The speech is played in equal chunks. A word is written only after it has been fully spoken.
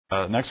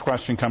Next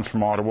question comes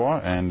from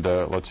Ottawa, and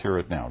let's hear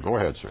it now. Go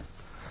ahead, sir.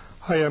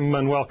 Hi, I'm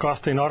Manuel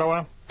Costa in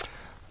Ottawa.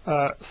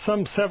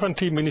 Some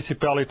 70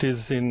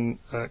 municipalities in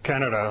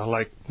Canada,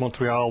 like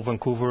Montreal,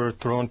 Vancouver,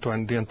 Toronto,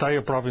 and the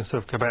entire province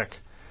of Quebec,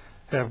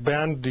 have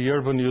banned the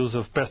urban use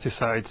of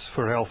pesticides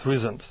for health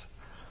reasons.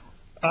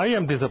 I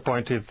am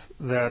disappointed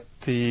that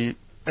the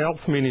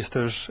health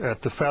ministers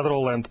at the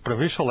federal and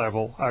provincial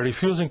level are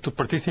refusing to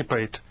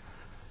participate,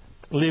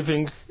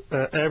 leaving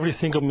every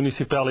single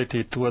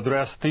municipality to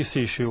address this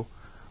issue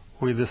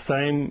with the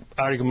same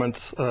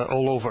arguments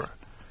all over.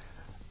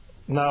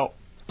 Now,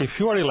 if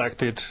you are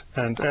elected,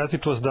 and as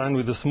it was done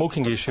with the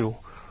smoking issue,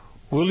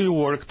 will you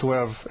work to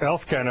have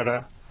Health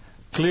Canada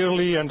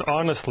clearly and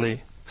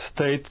honestly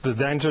state the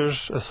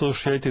dangers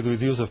associated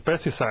with use of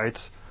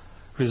pesticides,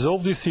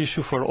 resolve this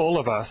issue for all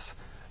of us,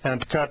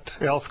 and cut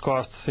health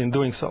costs in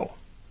doing so?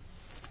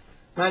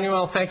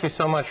 Manuel, thank you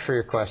so much for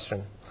your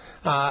question.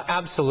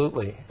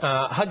 Absolutely.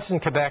 Hudson,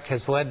 Quebec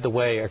has led the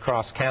way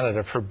across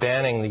Canada for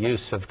banning the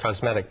use of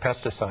cosmetic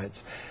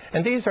pesticides.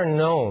 And these are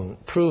known,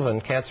 proven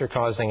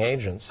cancer-causing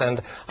agents.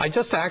 And I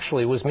just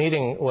actually was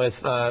meeting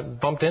with,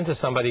 bumped into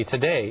somebody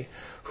today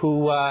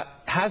who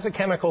has a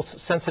chemical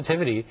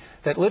sensitivity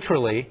that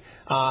literally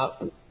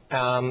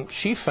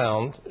she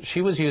found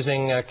she was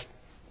using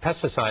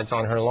pesticides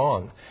on her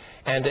lawn.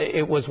 And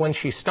it was when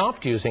she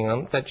stopped using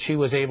them that she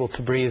was able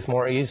to breathe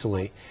more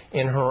easily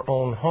in her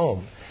own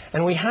home.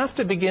 And we have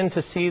to begin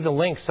to see the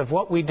links of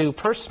what we do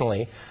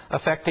personally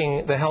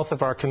affecting the health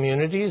of our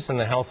communities and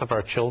the health of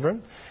our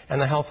children and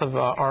the health of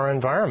our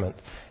environment.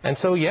 And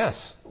so,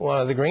 yes,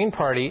 the Green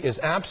Party is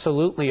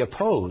absolutely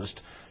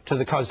opposed to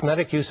the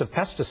cosmetic use of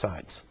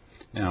pesticides.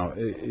 Now,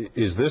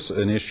 is this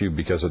an issue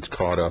because it's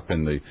caught up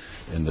in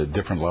the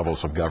different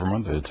levels of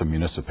government? It's a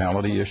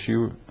municipality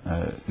issue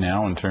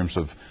now in terms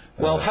of...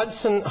 Well,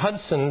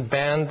 Hudson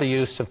banned the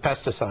use of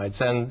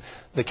pesticides, and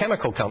the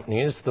chemical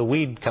companies, the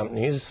weed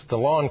companies, the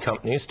lawn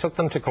companies took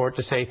them to court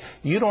to say,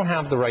 you don't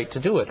have the right to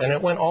do it. And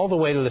it went all the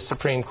way to the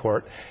Supreme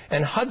Court,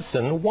 and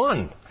Hudson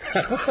won.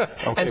 Okay,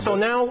 and so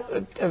now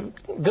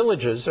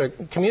villages or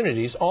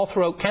communities all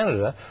throughout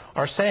Canada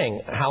are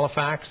saying,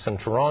 Halifax and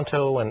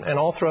Toronto and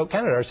all throughout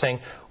Canada are saying,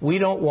 we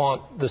don't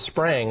want the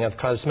spraying of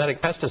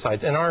cosmetic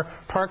pesticides, and our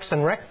Parks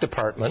and Rec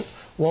department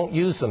won't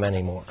use them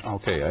anymore.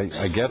 Okay,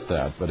 I get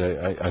that, but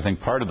I think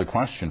part of the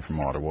question from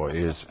Ottawa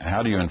is,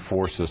 how do you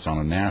enforce this on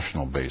a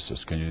national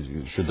basis?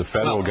 Should the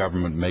federal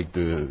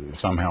government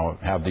somehow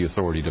have the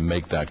authority to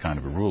make that kind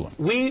of a ruling?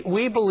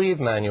 We believe,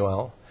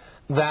 Manuel,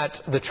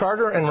 that the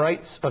Charter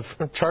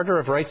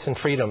of Rights and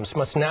Freedoms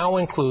must now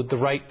include the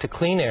right to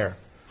clean air,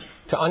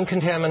 to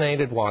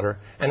uncontaminated water,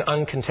 and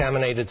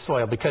uncontaminated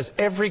soil, because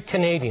every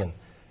Canadian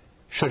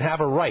should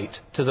have a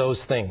right to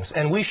those things.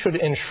 And we should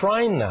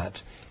enshrine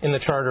that in the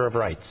Charter of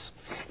Rights.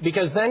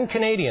 Because then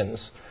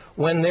Canadians,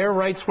 when their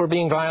rights were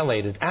being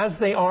violated, as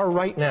they are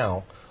right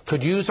now,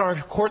 could use our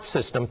court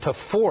system to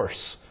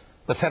force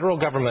the federal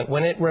government,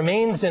 when it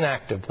remains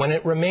inactive, when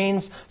it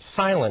remains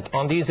silent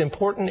on these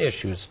important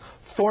issues,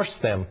 force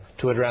them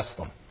to address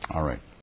them. All right.